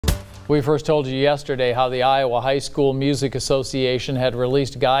We first told you yesterday how the Iowa High School Music Association had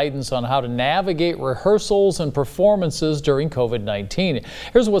released guidance on how to navigate rehearsals and performances during COVID-19.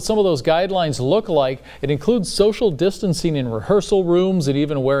 Here's what some of those guidelines look like. It includes social distancing in rehearsal rooms and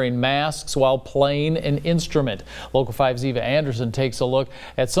even wearing masks while playing an instrument. Local 5's Eva Anderson takes a look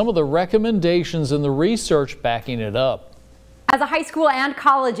at some of the recommendations and the research backing it up. As a high school and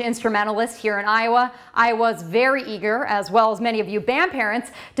college instrumentalist here in Iowa, I was very eager, as well as many of you band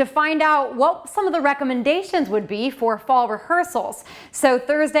parents, to find out what some of the recommendations would be for fall rehearsals. So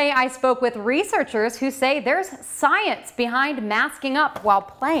Thursday, I spoke with researchers who say there's science behind masking up while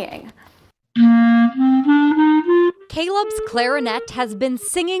playing. Caleb's clarinet has been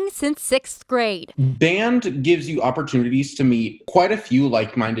singing since 6th grade. Band gives you opportunities to meet quite a few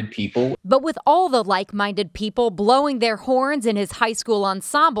like-minded people. But with all the like-minded people blowing their horns in his high school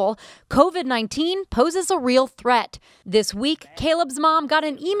ensemble, COVID-19 poses a real threat. This week, Caleb's mom got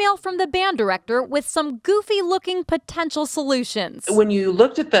an email from the band director with some goofy-looking potential solutions. When you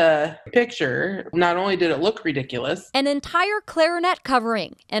looked at the picture, not only did it look ridiculous, an entire clarinet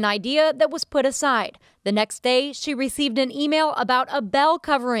covering, an idea that was put aside. The next day, she received an email about a bell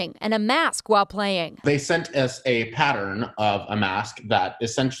covering and a mask while playing. They sent us a pattern of a mask that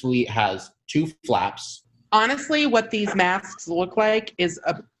essentially has two flaps. Honestly, what these masks look like is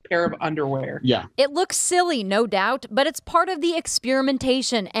a pair of underwear. Yeah. It looks silly, no doubt, but it's part of the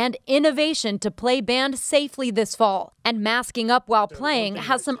experimentation and innovation to play band safely this fall. And masking up while playing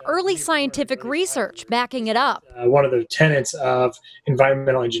has some early scientific research backing it up. One of the tenets of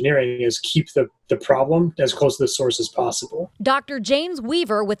environmental engineering is keep the problem as close to the source as possible. Dr. James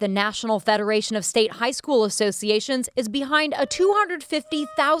Weaver with the National Federation of State High School Associations is behind a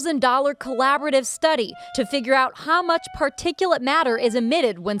 $250,000 collaborative study to figure out how much particulate matter is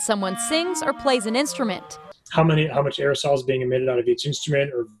emitted when someone sings or plays an instrument. How much aerosol is being emitted out of each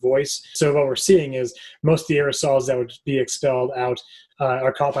instrument or voice. So what we're seeing is most of the aerosols that would be expelled out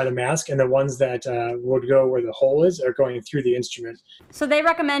are caught by the mask, and the ones that would go where the hole is are going through the instrument. So they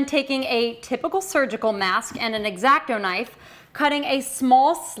recommend taking a typical surgical mask and an X-Acto knife, cutting a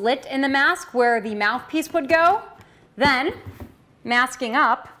small slit in the mask where the mouthpiece would go, then masking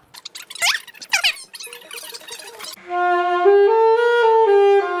up.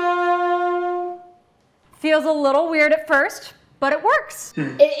 Feels a little weird at first, but it works.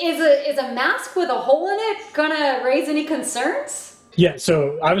 Is a mask with a hole in it gonna raise any concerns? Yeah,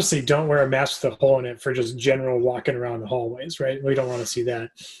 so obviously don't wear a mask with a hole in it for just general walking around the hallways, right? We don't want to see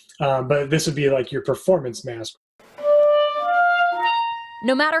that. But this would be like your performance mask.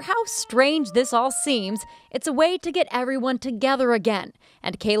 No matter how strange this all seems, it's a way to get everyone together again.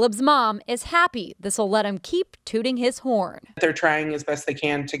 And Caleb's mom is happy this will let him keep tooting his horn. they're trying as best they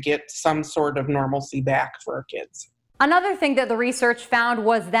can to get some sort of normalcy back for our kids. Another thing that the research found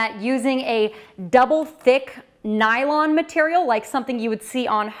was that using a double thick nylon material, like something you would see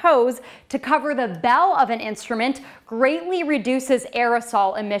on hose, to cover the bell of an instrument greatly reduces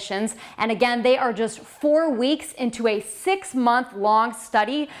aerosol emissions. And again, they are just 4 weeks into a 6-month-long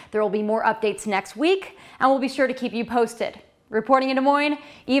study. There will be more updates next week, and we'll be sure to keep you posted. Reporting in Des Moines,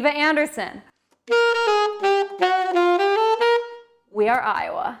 Eva Anderson. We are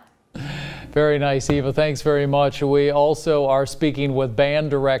Iowa. Very nice, Eva. Thanks very much. We also are speaking with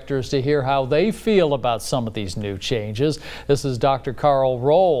band directors to hear how they feel about some of these new changes. This is Dr. Carl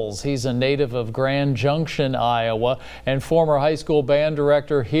Rolls. He's a native of Grand Junction, Iowa, and former high school band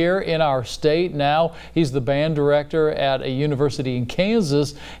director here in our state. Now he's the band director at a university in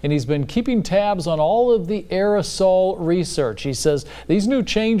Kansas, and he's been keeping tabs on all of the aerosol research. He says these new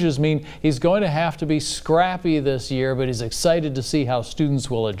changes mean he's going to have to be scrappy this year, but he's excited to see how students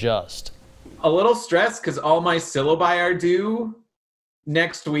will adjust. A little stressed because all my syllabi are due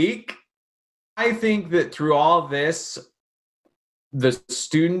next week. I think that through all this, the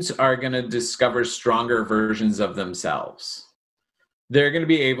students are going to discover stronger versions of themselves. They're going to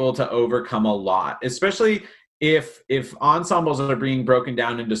be able to overcome a lot, especially if ensembles are being broken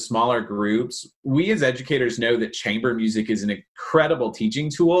down into smaller groups. We as educators know that chamber music is an incredible teaching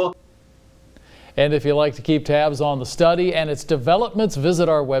tool. And if you like to keep tabs on the study and its developments, visit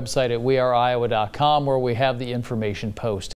our website at weareiowa.com, where we have the information posted.